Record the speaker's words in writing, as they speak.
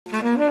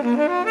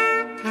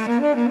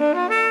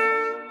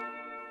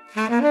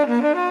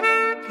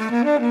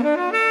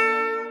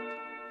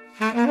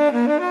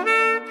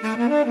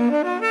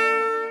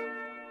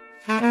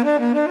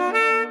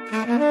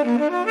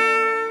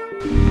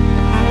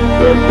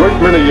great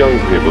many young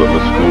people in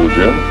the school,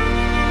 Jim.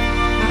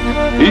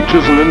 Each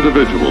is an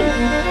individual,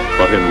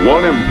 but in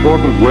one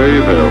important way,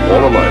 they're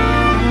all alike.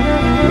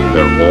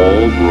 They're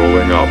all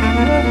growing up.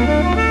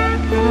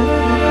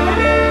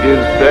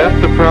 Is that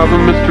the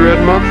problem, Mr.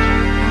 Edmonds?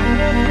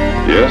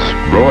 Yes,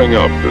 growing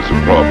up is a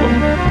problem.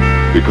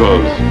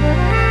 Because,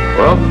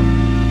 well,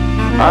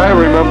 I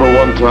remember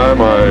one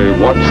time I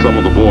watched some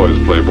of the boys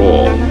play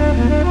ball.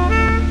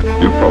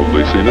 You've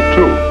probably seen it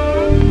too.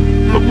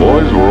 The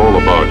boys were all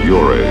about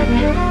your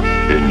age.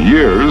 In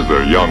years,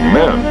 they're young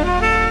men.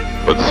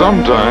 But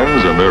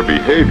sometimes in their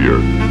behavior,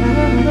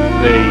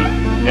 They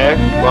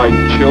act like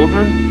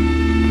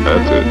children?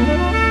 that's it.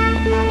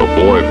 A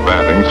boy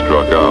batting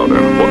struck out,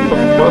 and what a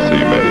fuss he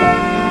made.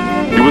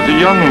 He was a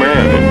young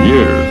man in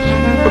years,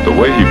 but the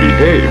way he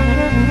behaved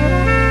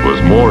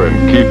was more in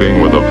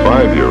keeping with a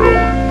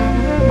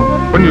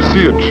 5-year-old. When you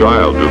see a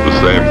child do the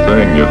same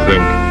thing, you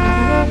think,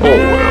 oh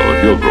well,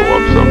 he'll grow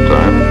up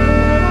sometime.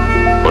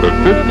 But at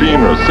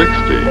 15 or 16,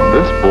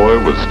 this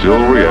boy was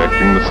still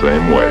reacting the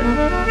same way.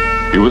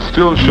 He was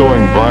still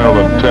showing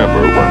violent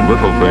temper when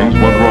little things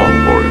went wrong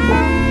for him.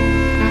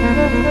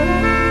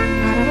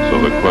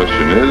 So the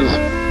question is,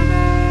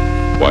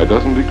 why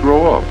doesn't he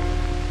grow up?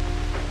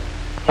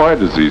 Why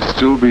does he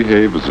still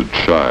behave as a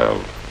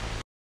child?